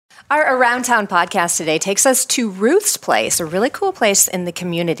Our Around Town podcast today takes us to Ruth's place, a really cool place in the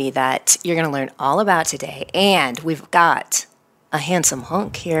community that you're going to learn all about today. And we've got a handsome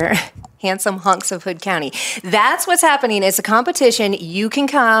hunk here, handsome hunks of Hood County. That's what's happening. It's a competition. You can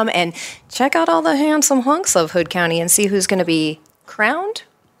come and check out all the handsome hunks of Hood County and see who's going to be crowned.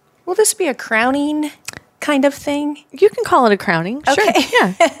 Will this be a crowning kind of thing? You can call it a crowning. Okay.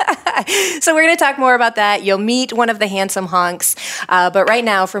 Sure. Yeah. So we're going to talk more about that. You'll meet one of the handsome hunks. But right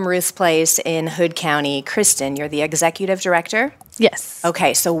now from Ruth's Place in Hood County, Kristen, you're the executive director? Yes.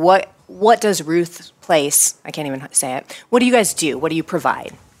 Okay. So what does Ruth's Place, I can't even say it. What do you guys do? What do you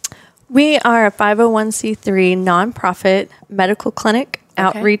provide? We are a 501c3 nonprofit medical clinic,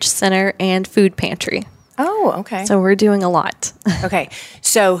 outreach center, and food pantry. Oh, okay. So we're doing a lot. Okay.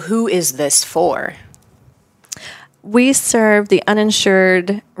 So who is this for? We serve the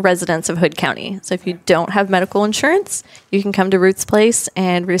uninsured residents of Hood County. So if you don't have medical insurance, you can come to Ruth's Place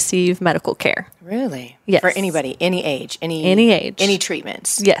and receive medical care. Really? Yes. For anybody, any age, any age, any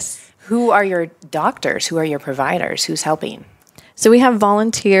treatments. Yes. Who are your doctors? Who are your providers? Who's helping? So we have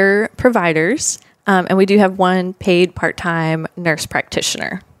volunteer providers, and we do have one paid part-time nurse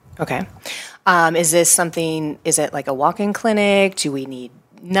practitioner. Okay. Is it like a walk-in clinic? Do we need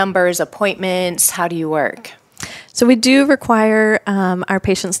numbers, appointments? How do you work? So we do require our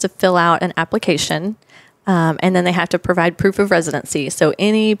patients to fill out an application, and then they have to provide proof of residency. So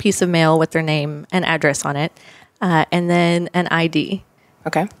any piece of mail with their name and address on it, and then an ID.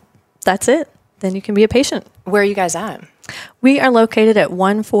 Okay. That's it. Then you can be a patient. Where are you guys at? We are located at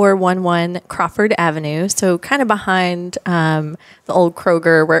 1411 Crawford Avenue, so kind of behind the old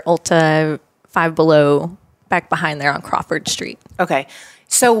Kroger where Ulta, Five Below, back behind there on Crawford Street. Okay.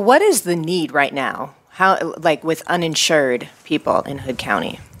 So what is the need right now? How, like with uninsured people in Hood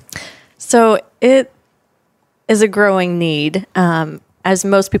County? So it is a growing need. As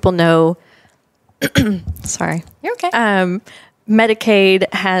most people know, sorry. You're okay.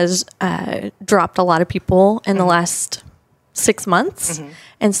 Medicaid has dropped a lot of people in the last 6 months. Mm-hmm.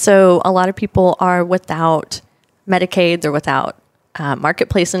 And so a lot of people are without Medicaid or without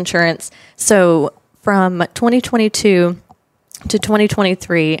marketplace insurance. So from 2022 to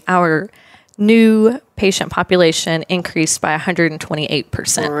 2023, our new patient population increased by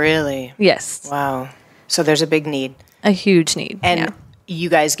 128%. Really? Yes. Wow. So there's a big need. A huge need. And you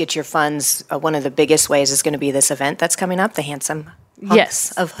guys get your funds. One of the biggest ways is going to be this event that's coming up, the Handsome Hunks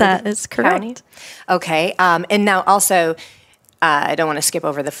Yes, of Hood that is correct. County. Okay. And now also, I don't want to skip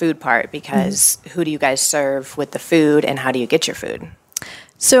over the food part because who do you guys serve with the food and how do you get your food?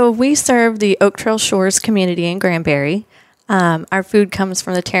 So we serve the Oak Trail Shores community in Granbury. Our food comes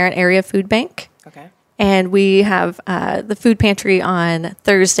from the Tarrant Area Food Bank. Okay. And we have the food pantry on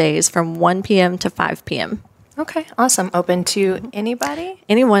Thursdays from 1 p.m. to 5 p.m. Okay, awesome. Open to anybody?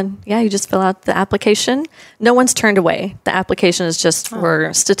 Anyone. Yeah, you just fill out the application. No one's turned away. The application is just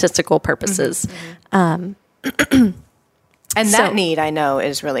for statistical purposes. And that need, I know,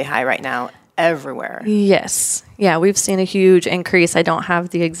 is really high right now everywhere. Yes. Yeah, we've seen a huge increase. I don't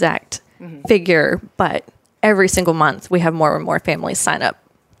have the exact figure, but every single month we have more and more families sign up.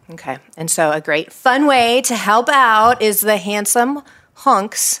 Okay. And so a great fun way to help out is the Handsome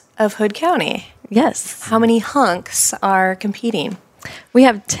Hunks of Hood County. Yes. How many hunks are competing? We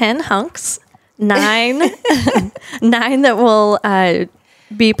have 10 hunks, 9 that will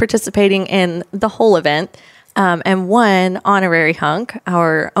be participating in the whole event, and 1 honorary hunk,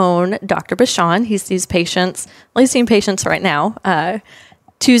 our own Dr. Bashan. He sees patients, well, he's seeing patients right now,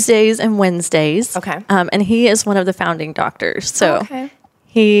 Tuesdays and Wednesdays. Okay. And he is one of the founding doctors. So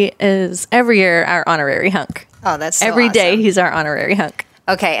he is every year our honorary hunk. Oh, that's so Every day awesome. he's our honorary hunk.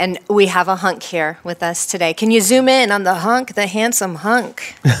 Okay, and we have a hunk here with us today. Can you zoom in on the hunk, the handsome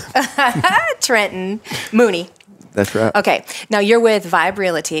hunk? Trenton Mooney. That's right. Okay, now you're with Vibe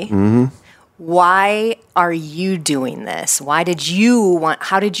Realty. Mm-hmm. Why are you doing this? How did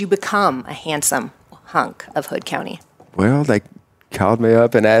you become a handsome hunk of Hood County? Well, they called me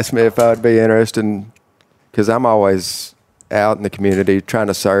up and asked me if I'd be interested, because I'm always out in the community trying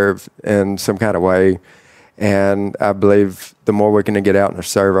to serve in some kind of way. And I believe the more we can get out and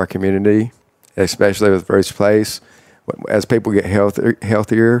serve our community, especially with Ruth's Place, as people get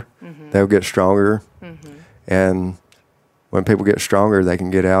healthier, they'll get stronger. And when people get stronger, they can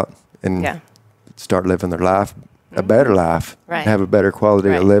get out and start living their life, a better life, have a better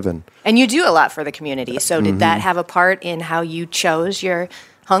quality of living. And you do a lot for the community. So did that have a part in how you chose your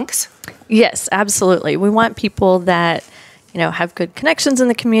hunks? Yes, absolutely. We want people that, have good connections in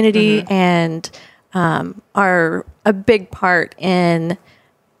the community and are a big part in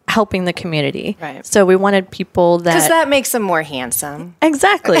helping the community. Right. So we wanted people Because that makes them more handsome.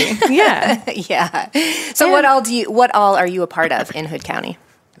 Exactly. Yeah. Yeah. So what all are you a part of in Hood County?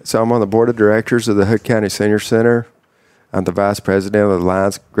 So I'm on the board of directors of the Hood County Senior Center. I'm the vice president of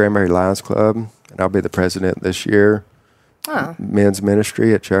the Grand Mary Lions Club, and I'll be the president this year. Oh. Men's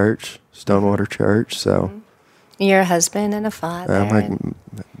ministry at church, Stonewater Church. So you're a husband and a father. I'm like,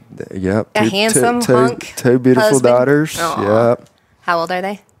 yep. A handsome hunk. Two beautiful husband. daughters. Aww. Yep. How old are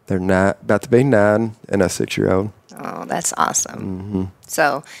they? They're about to be 9 and a 6-year-old. Oh, that's awesome.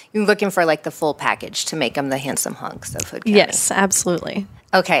 So you're looking for like the full package to make them the handsome hunks of Hood County. Yes, absolutely.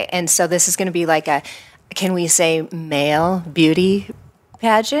 Okay, and so this is going to be like can we say male beauty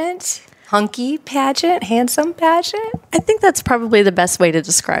pageant? Hunky pageant? Handsome pageant? I think that's probably the best way to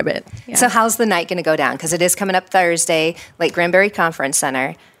describe it. Yeah. So how's the night going to go down? Because it is coming up Thursday, Lake Granbury Conference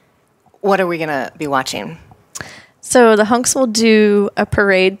Center. What are we going to be watching? So the hunks will do a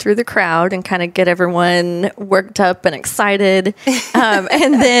parade through the crowd and kind of get everyone worked up and excited.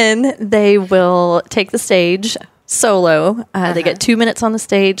 And then they will take the stage solo. They get 2 minutes on the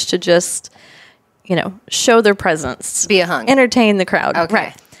stage to just, show their presence. Be a hunk. Entertain the crowd. Okay.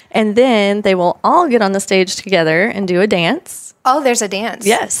 Right. And then they will all get on the stage together and do a dance. Oh, there's a dance.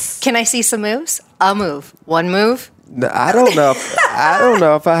 Yes. Can I see some moves? A move. One move? I don't know.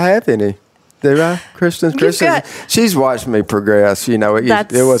 If I have any. Do I? Kristen, she's watched me progress. It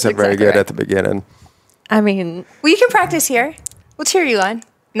wasn't very good at the beginning. I mean, well, you can practice here. We'll cheer you on.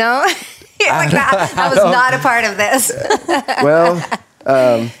 No, I was not a part of this.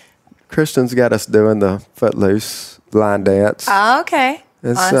 Well, Kristen's got us doing the Footloose line dance. Oh, okay.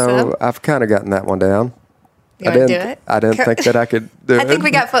 And awesome. so I've kind of gotten that one down. You want to do it? I didn't think that I could do it. I think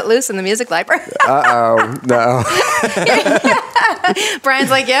we got Footloose in the music library. No. Brian's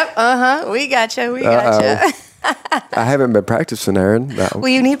like, yep, we gotcha. I haven't been practicing, Aaron. No. Well,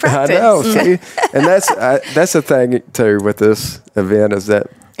 you need practice. I know. See? And that's the thing, too, with this event is that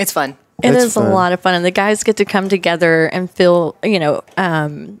it's fun. It is fun. A lot of fun. And the guys get to come together and feel,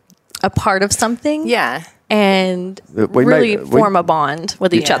 a part of something. Yeah. And really form a bond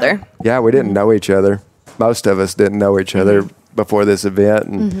with each other. Yeah, we didn't know each other. Most of us didn't know each other before this event.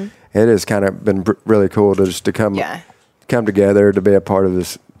 And it has kind of been really cool to come together, to be a part of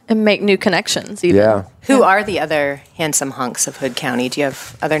this. And make new connections, even. Yeah. Who are the other handsome hunks of Hood County? Do you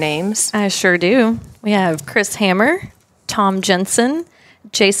have other names? I sure do. We have Chris Hammer, Tom Jensen,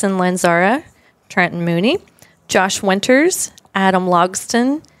 Jason Lanzara, Trenton Mooney, Josh Winters, Adam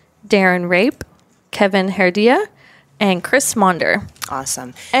Logston, Darren Rape, Kevin Herdia, and Chris Maunder.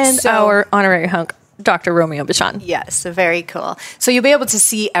 Awesome. And our honorary hunk, Dr. Romeo Bichon. Yes, very cool. So you'll be able to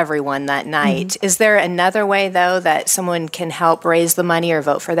see everyone that night. Is there another way, though, that someone can help raise the money or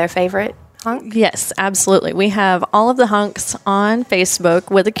vote for their favorite hunk? Yes, absolutely. We have all of the hunks on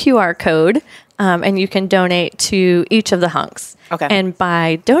Facebook with a QR code, and you can donate to each of the hunks. Okay. And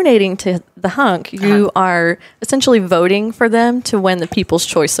by donating to the hunk, you are essentially voting for them to win the People's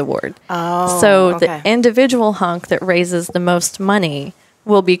Choice Award. Oh, so the individual hunk that raises the most money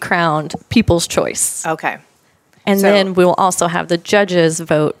will be crowned People's Choice. Okay. And then we will also have the judges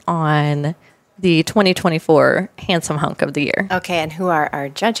vote on the 2024 Handsome Hunk of the Year. Okay, and who are our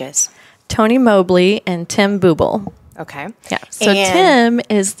judges? Tony Mobley and Tim Booble. Okay. Yeah. So Tim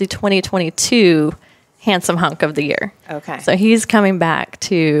is the 2022 Handsome Hunk of the Year. Okay. So he's coming back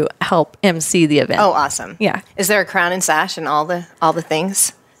to help MC the event. Oh, awesome. Yeah. Is there a crown and sash and all the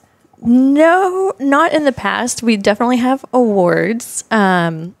things? No, not in the past. We definitely have awards.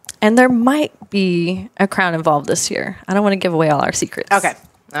 And there might be a crown involved this year. I don't want to give away all our secrets. Okay.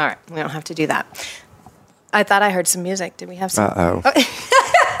 All right. We don't have to do that. I thought I heard some music. Did we have some? Uh-oh.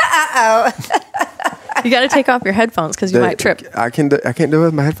 You got to take off your headphones because you might trip. I can't do it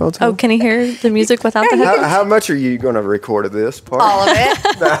with my headphones on. Oh, can you hear the music without the headphones? How much are you going to record of this part? All of it.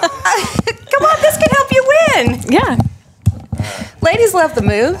 Come on, this can help you win. Yeah. Ladies love the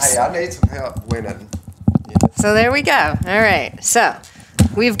moves. Hey, I need some help winning. So there we go. All right. So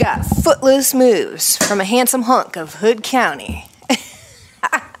we've got footloose moves from a handsome hunk of Hood County.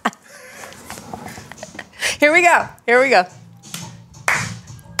 Here we go.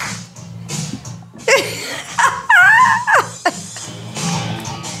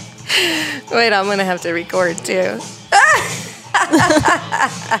 Wait, I'm going to have to record too.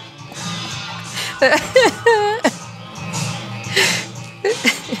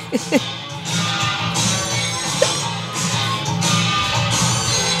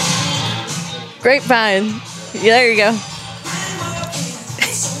 Grapevine. Yeah, there you go.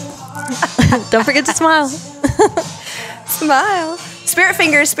 Don't forget to smile. Smile. Spirit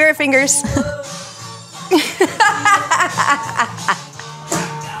fingers.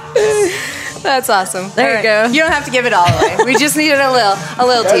 That's awesome. There you go. You don't have to give it all away. We just needed a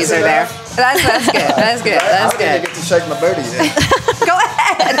little teaser there. That's good. That's good. That's I good. get to shake my booty then. Go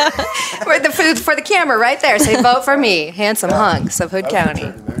ahead. For the camera right there. Say, vote for me. Handsome hunks of Hood County.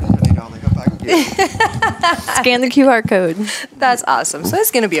 I need all the help I can get. Scan the QR code. That's awesome. So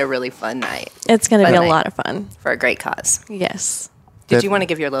it's going to be a really fun night It's going to Fun be a night. lot of fun. for a great cause. Yes. Did you want to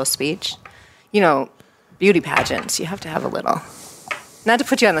give your little speech? You know, beauty pageants, you have to have a little. Not to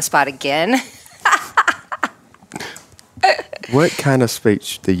put you on the spot again. What kind of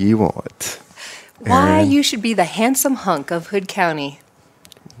speech do you want? Why Aaron? you should be the handsome hunk of Hood County.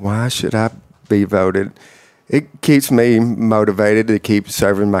 Why should I be voted? It keeps me motivated to keep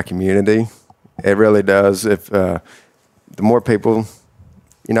serving my community. It really does. If the more people,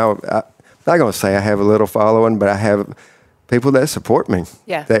 I'm not going to say I have a little following, but I have people that support me.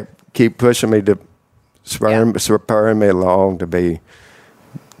 Yeah. That keep pushing me to spurring me along to be,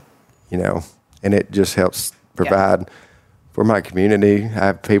 and it just helps provide for my community. I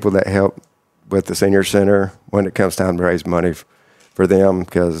have people that help with the senior center when it comes time to raise money for them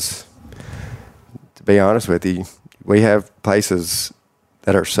because, to be honest with you, we have places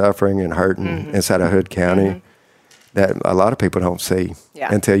that are suffering and hurting inside of Hood County that a lot of people don't see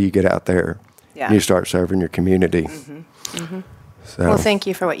until you get out there and you start serving your community. So, Well, thank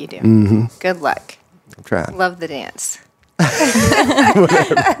you for what you do. Good luck. I'm trying. Love the dance.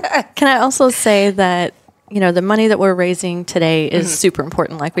 Can I also say that, the money that we're raising today is super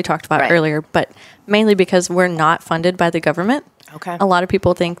important, like we talked about Right. earlier, but mainly because we're not funded by the government. Okay. A lot of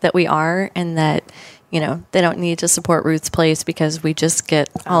people think that we are and that, they don't need to support Ruth's Place because we just get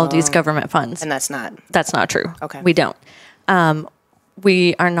all of these government funds. And that's not. That's not true. Okay. We don't.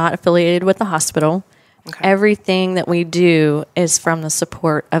 We are not affiliated with the hospital. Okay. Everything that we do is from the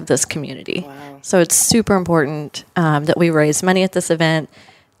support of this community. Wow. So it's super important that we raise money at this event,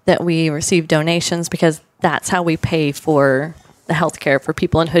 that we receive donations, because that's how we pay for the health care for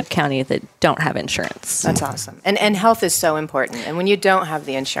people in Hood County that don't have insurance. That's awesome. And health is so important. And when you don't have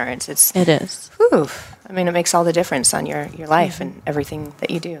the insurance, It is. whew, it makes all the difference on your life and everything that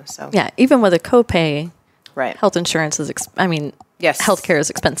you do. So Yeah, even with a copay, right. health insurance is, Yes. healthcare is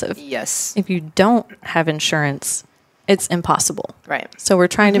expensive. Yes. If you don't have insurance, it's impossible. Right. So we're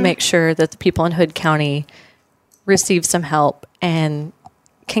trying to make sure that the people in Hood County receive some help and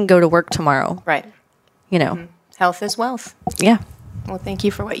can go to work tomorrow. Right. Health is wealth. Yeah. Well, thank you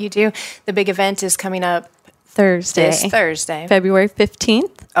for what you do. The big event is coming up Thursday, this Thursday. February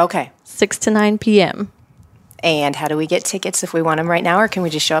 15th, Okay. 6 to 9 p.m. And how do we get tickets if we want them right now, or can we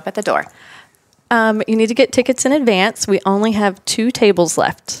just show up at the door? You need to get tickets in advance. We only have 2 tables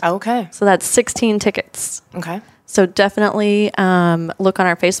left. Okay. So that's 16 tickets. Okay. So definitely look on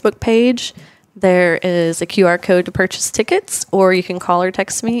our Facebook page. There is a QR code to purchase tickets, or you can call or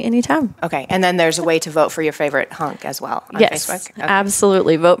text me anytime. Okay. And then there's a way to vote for your favorite hunk as well on Yes, Facebook. Okay.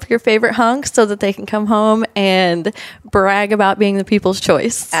 absolutely. Vote for your favorite hunk so that they can come home and brag about being the people's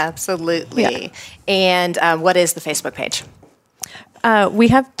choice. Absolutely. Yeah. And what is the Facebook page? We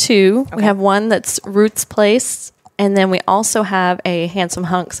have 2. We Okay. have one that's Ruth's Place, and then we also have a Handsome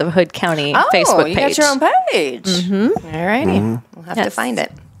Hunks of Hood County Facebook you page. got your own page. Mm-hmm. All righty. We'll have to Yes. find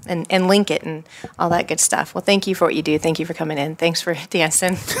it and link it and all that good stuff. Well, thank you for what you do. Thank you for coming in. Thanks for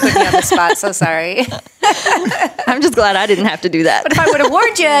dancing. Put me on the spot. So sorry. I'm just glad I didn't have to do that. But if I would have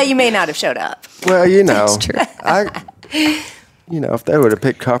warned you, you may not have showed up. Well, That's true. If they would have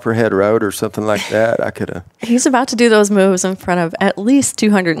picked Copperhead Road or something like that, I could have. He's about to do those moves in front of at least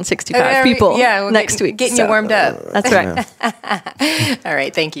 265 people next week. Getting so you warmed up. That's right. All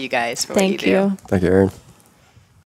right. Thank you guys for Thank what you do. you. Thank you, Aaron.